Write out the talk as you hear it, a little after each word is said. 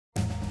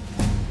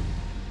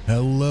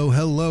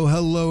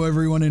Hello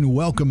everyone, and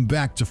welcome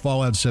back to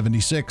Fallout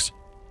 76,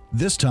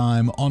 this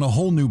time on a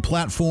whole new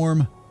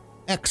platform,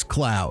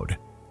 XCloud.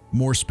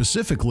 More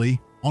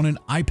specifically, on an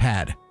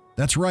iPad.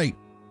 That's right,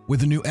 with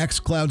the new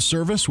XCloud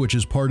service, which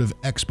is part of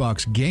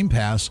Xbox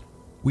GamePass,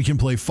 we can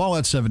play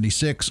Fallout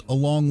 76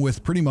 along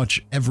with pretty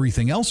much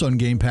everything else on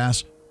Game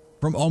Pass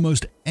from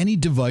almost any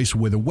device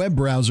with a web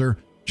browser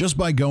just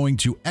by going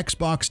to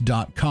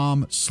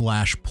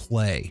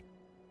xbox.com/play.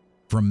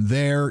 From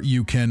there,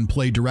 you can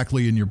play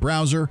directly in your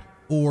browser,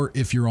 or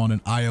if you're on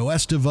an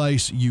iOS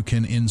device, you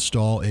can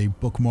install a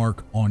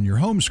bookmark on your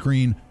home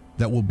screen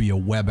that will be a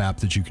web app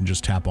that you can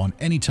just tap on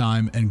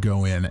anytime and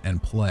go in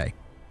and play.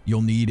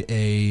 You'll need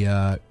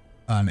an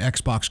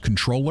Xbox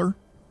controller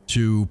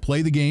to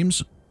play the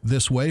games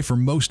this way, for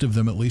most of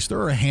them at least.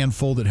 There are a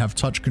handful that have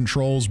touch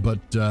controls,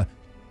 but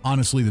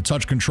honestly, the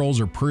touch controls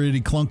are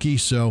pretty clunky,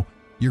 so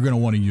you're going to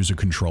want to use a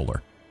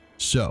controller.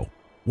 So,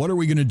 what are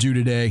we going to do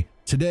today?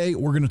 Today,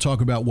 we're going to talk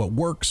about what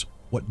works,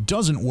 what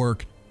doesn't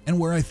work, and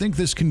where I think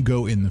this can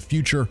go in the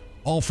future,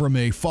 all from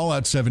a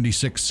Fallout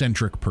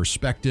 76-centric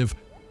perspective.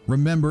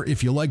 Remember,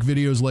 if you like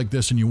videos like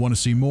this and you want to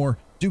see more,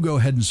 do go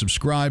ahead and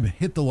subscribe,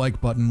 hit the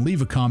like button,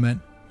 leave a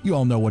comment. You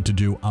all know what to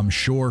do, I'm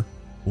sure.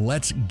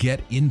 Let's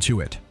get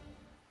into it.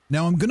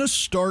 Now, I'm going to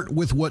start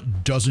with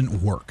what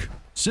doesn't work,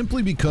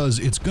 simply because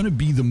it's going to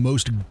be the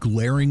most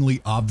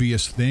glaringly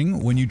obvious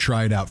thing when you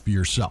try it out for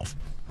yourself.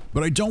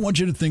 But I don't want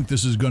you to think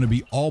this is going to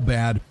be all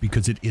bad,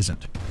 because it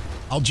isn't.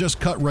 I'll just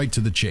cut right to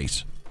the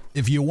chase.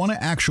 If you want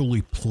to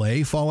actually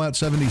play Fallout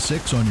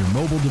 76 on your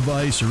mobile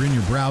device or in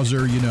your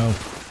browser, you know,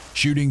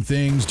 shooting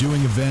things,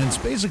 doing events,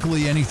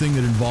 basically anything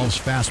that involves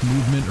fast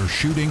movement or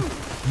shooting,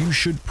 you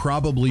should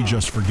probably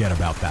just forget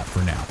about that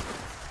for now.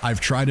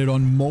 I've tried it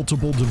on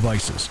multiple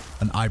devices,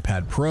 an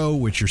iPad Pro,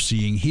 which you're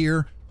seeing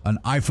here, an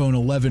iPhone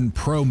 11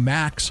 Pro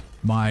Max,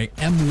 my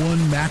M1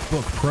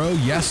 MacBook Pro,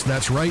 yes,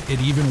 that's right, it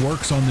even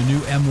works on the new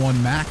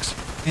M1 Max,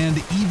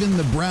 and even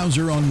the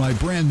browser on my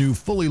brand new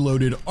fully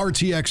loaded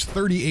RTX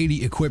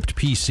 3080 equipped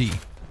PC.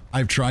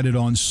 I've tried it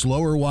on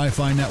slower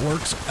Wi-Fi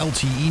networks,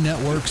 LTE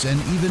networks,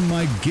 and even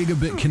my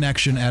gigabit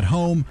connection at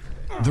home.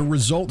 The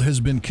result has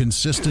been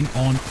consistent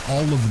on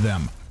all of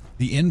them.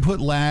 The input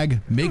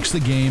lag makes the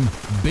game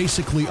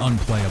basically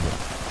unplayable.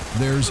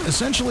 There's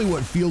essentially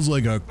what feels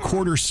like a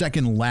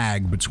quarter-second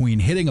lag between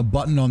hitting a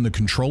button on the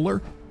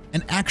controller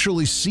and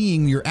actually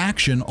seeing your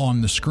action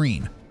on the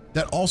screen.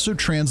 That also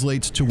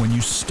translates to when you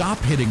stop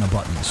hitting a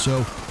button,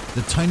 so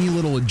the tiny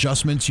little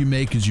adjustments you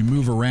make as you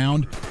move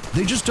around,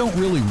 they just don't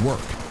really work.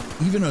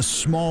 Even a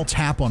small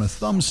tap on a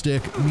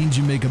thumbstick means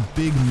you make a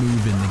big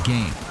move in the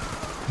game.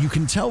 You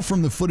can tell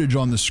from the footage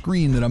on the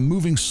screen that I'm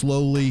moving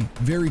slowly,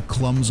 very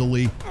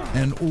clumsily,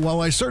 and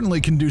while I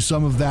certainly can do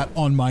some of that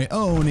on my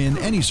own in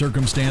any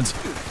circumstance,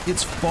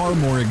 it's far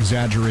more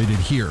exaggerated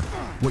here.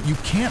 What you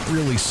can't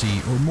really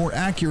see, or more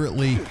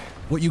accurately,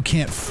 what you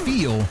can't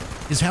feel,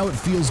 is how it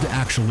feels to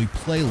actually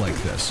play like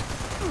this.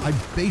 I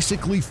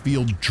basically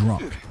feel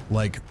drunk,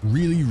 like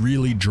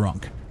really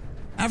drunk.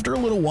 After a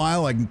little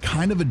while, I can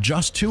kind of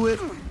adjust to it,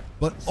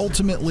 but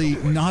ultimately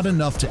not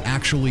enough to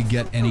actually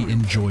get any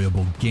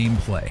enjoyable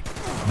gameplay.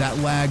 That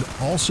lag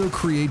also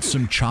creates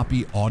some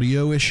choppy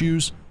audio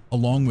issues,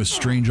 along with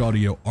strange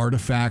audio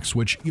artifacts,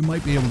 which you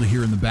might be able to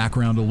hear in the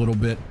background a little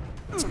bit.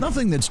 It's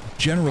nothing that's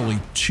generally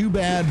too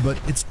bad, but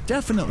it's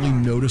definitely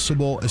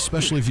noticeable,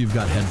 especially if you've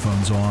got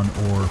headphones on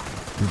or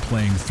you're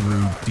playing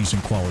through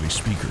decent quality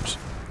speakers.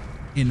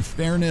 In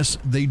fairness,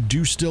 they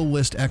do still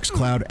list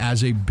XCloud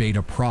as a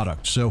beta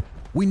product, so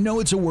we know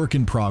it's a work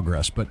in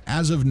progress, but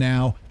as of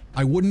now,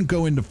 I wouldn't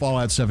go into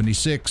Fallout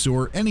 76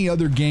 or any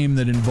other game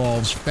that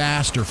involves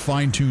fast or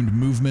fine-tuned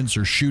movements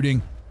or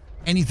shooting,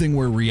 anything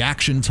where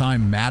reaction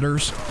time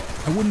matters.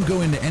 I wouldn't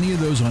go into any of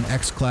those on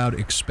XCloud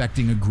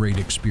expecting a great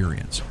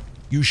experience.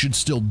 You should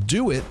still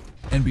do it,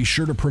 and be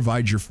sure to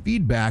provide your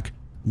feedback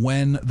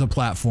when the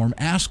platform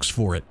asks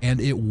for it,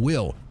 and it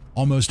will.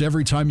 Almost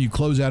every time you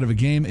close out of a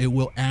game, it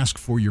will ask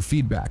for your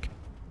feedback.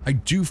 I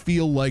do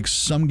feel like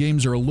some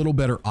games are a little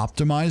better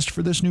optimized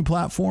for this new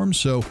platform,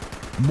 so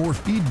more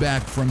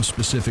feedback from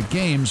specific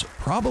games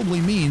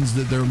probably means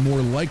that they're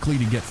more likely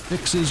to get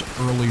fixes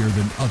earlier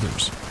than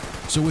others.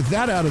 So with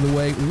that out of the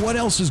way, what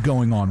else is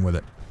going on with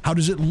it? How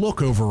does it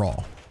look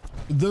overall?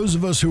 Those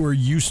of us who are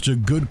used to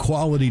good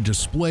quality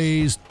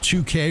displays,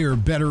 2K or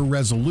better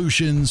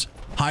resolutions,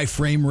 high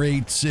frame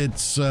rates,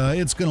 it's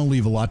going to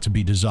leave a lot to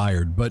be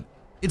desired, but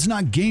it's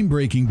not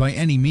game-breaking by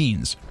any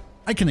means.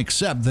 I can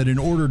accept that in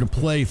order to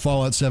play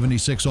Fallout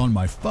 76 on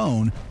my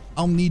phone,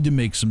 I'll need to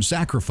make some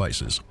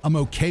sacrifices. I'm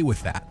okay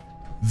with that.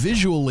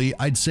 Visually,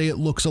 I'd say it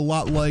looks a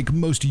lot like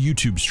most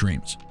YouTube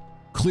streams.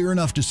 Clear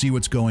enough to see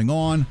what's going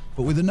on,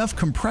 but with enough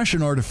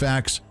compression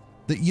artifacts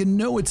that you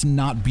know it's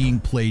not being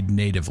played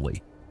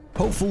natively.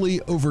 Hopefully,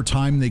 over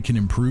time they can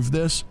improve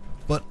this,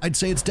 but I'd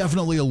say it's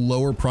definitely a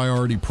lower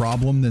priority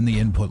problem than the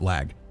input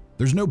lag.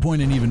 There's no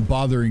point in even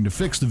bothering to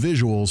fix the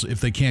visuals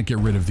if they can't get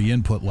rid of the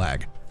input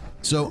lag.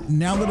 So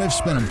now that I've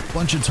spent a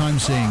bunch of time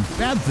saying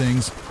bad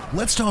things,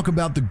 let's talk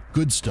about the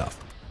good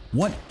stuff.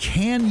 What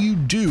can you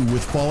do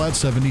with Fallout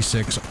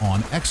 76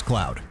 on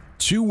XCloud?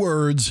 2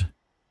 words: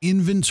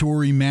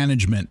 inventory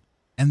management.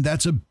 And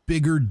that's a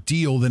bigger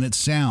deal than it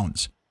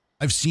sounds.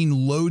 I've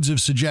seen loads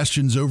of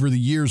suggestions over the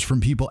years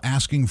from people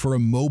asking for a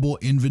mobile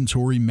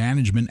inventory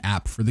management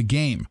app for the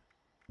game.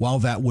 While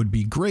that would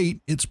be great,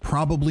 it's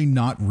probably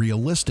not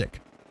realistic.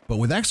 But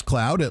with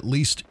XCloud, at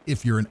least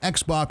if you're an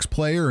Xbox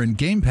player and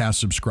Game Pass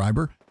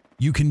subscriber,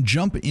 you can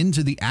jump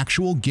into the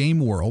actual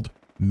game world,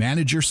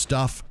 manage your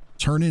stuff,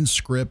 turn in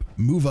script,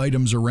 move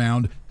items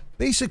around,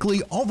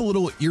 basically all the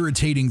little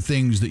irritating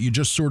things that you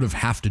just sort of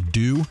have to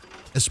do,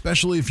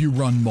 especially if you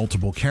run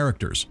multiple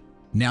characters.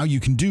 Now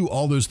you can do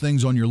all those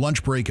things on your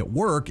lunch break at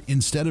work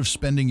instead of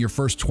spending your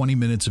first 20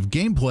 minutes of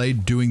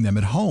gameplay doing them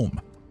at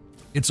home.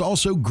 It's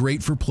also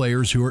great for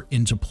players who are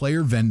into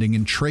player vending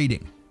and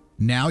trading.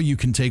 Now you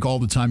can take all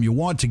the time you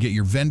want to get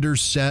your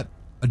vendors set,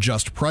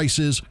 adjust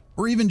prices,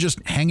 or even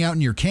just hang out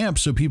in your camp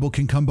so people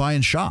can come by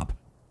and shop.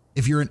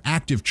 If you're an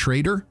active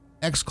trader,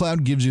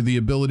 XCloud gives you the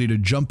ability to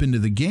jump into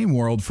the game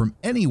world from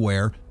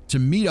anywhere to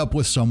meet up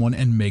with someone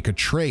and make a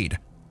trade.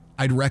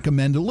 I'd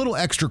recommend a little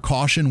extra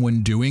caution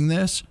when doing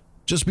this,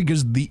 just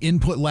because the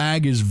input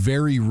lag is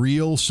very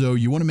real, so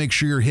you want to make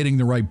sure you're hitting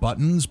the right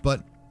buttons,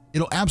 but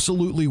it'll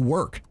absolutely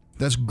work.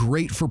 That's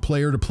great for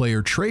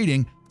player-to-player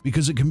trading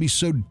because it can be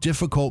so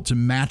difficult to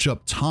match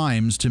up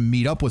times to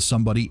meet up with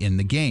somebody in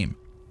the game.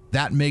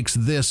 That makes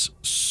this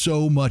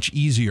so much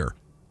easier.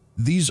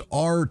 These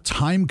are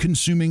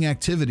time-consuming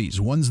activities,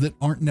 ones that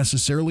aren't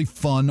necessarily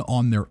fun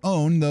on their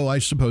own, though I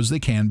suppose they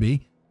can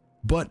be,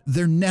 but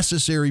they're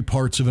necessary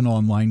parts of an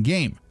online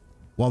game.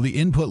 While the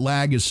input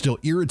lag is still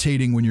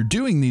irritating when you're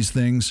doing these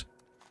things,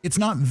 it's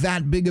not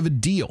that big of a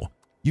deal.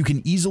 You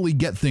can easily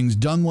get things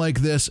done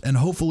like this and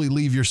hopefully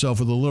leave yourself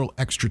with a little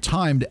extra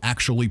time to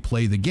actually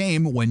play the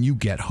game when you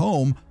get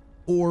home,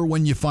 or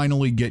when you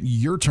finally get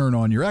your turn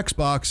on your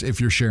Xbox if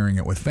you're sharing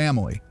it with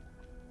family.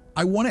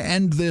 I want to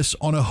end this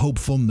on a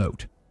hopeful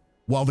note.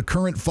 While the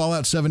current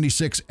Fallout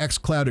 76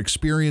 XCloud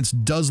experience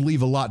does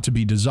leave a lot to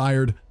be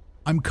desired,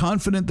 I'm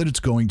confident that it's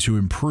going to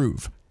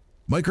improve.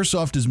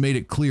 Microsoft has made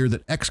it clear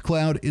that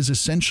XCloud is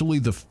essentially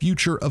the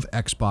future of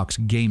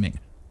Xbox gaming.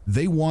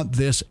 They want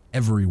this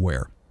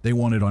everywhere. They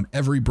want it on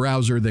every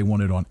browser, they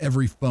want it on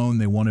every phone,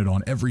 they want it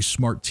on every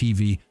smart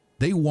TV.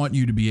 They want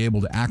you to be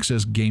able to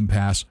access Game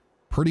Pass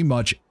pretty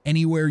much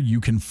anywhere you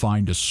can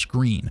find a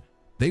screen.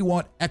 They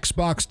want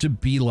Xbox to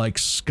be like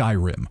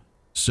Skyrim.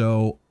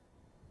 So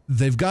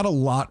they've got a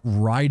lot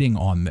riding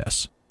on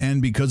this.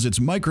 And because it's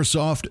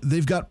Microsoft,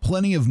 they've got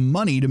plenty of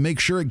money to make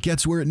sure it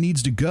gets where it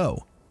needs to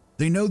go.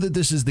 They know that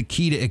this is the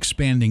key to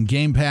expanding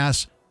Game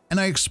Pass, and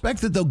I expect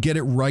that they'll get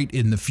it right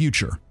in the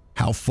future.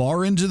 How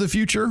far into the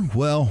future?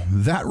 Well,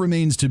 that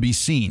remains to be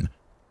seen.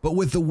 But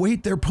with the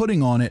weight they're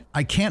putting on it,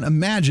 I can't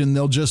imagine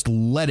they'll just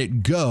let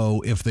it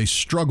go if they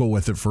struggle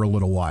with it for a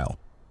little while.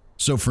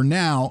 So for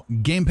now,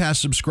 Game Pass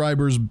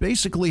subscribers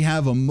basically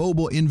have a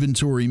mobile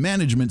inventory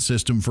management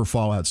system for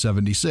Fallout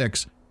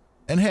 76.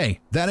 And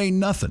hey, that ain't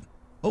nothing.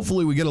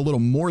 Hopefully we get a little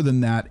more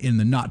than that in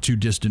the not too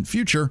distant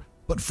future,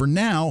 but for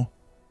now,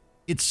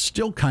 it's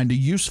still kind of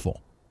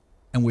useful.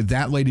 And with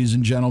that, ladies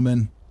and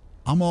gentlemen,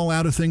 I'm all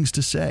out of things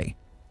to say.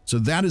 So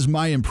that is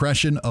my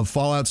impression of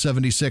Fallout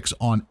 76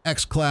 on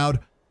XCloud.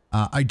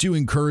 I do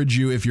encourage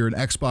you, if you're an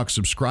Xbox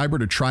subscriber,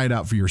 to try it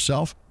out for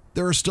yourself.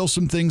 There are still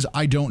some things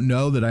I don't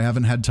know that I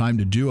haven't had time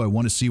to do. I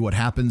want to see what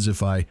happens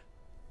if I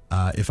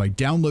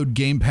download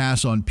Game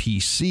Pass on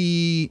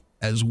PC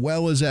as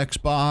well as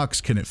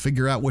Xbox. Can it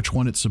figure out which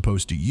one it's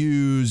supposed to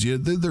use?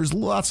 There's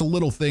lots of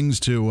little things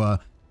to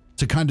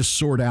kind of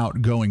sort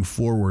out going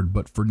forward.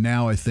 But for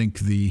now, I think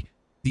the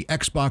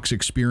Xbox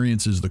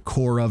experience is the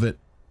core of it.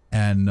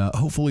 And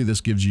hopefully this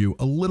gives you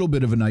a little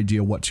bit of an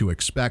idea what to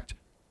expect.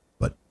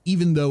 But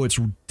even though it's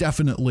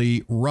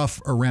definitely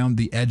rough around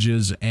the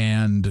edges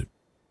and,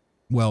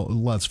 well,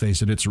 let's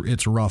face it,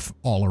 it's rough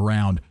all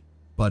around.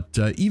 But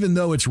even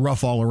though it's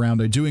rough all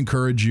around, I do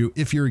encourage you,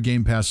 if you're a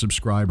Game Pass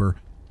subscriber,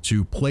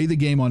 to play the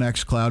game on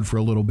XCloud for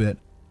a little bit.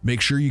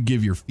 Make sure you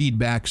give your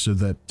feedback so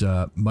that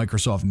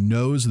Microsoft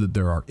knows that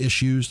there are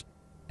issues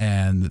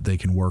and that they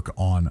can work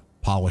on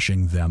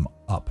polishing them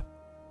up.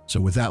 So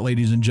with that,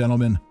 ladies and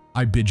gentlemen,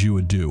 I bid you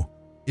adieu.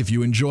 If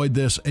you enjoyed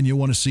this and you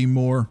want to see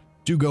more,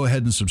 do go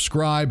ahead and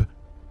subscribe,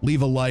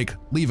 leave a like,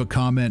 leave a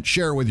comment,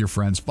 share it with your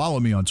friends, follow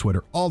me on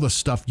Twitter, all the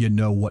stuff you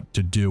know what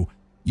to do.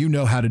 You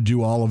know how to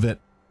do all of it.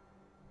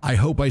 I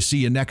hope I see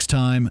you next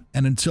time,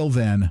 and until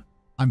then,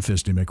 I'm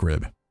Fisty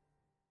McRib.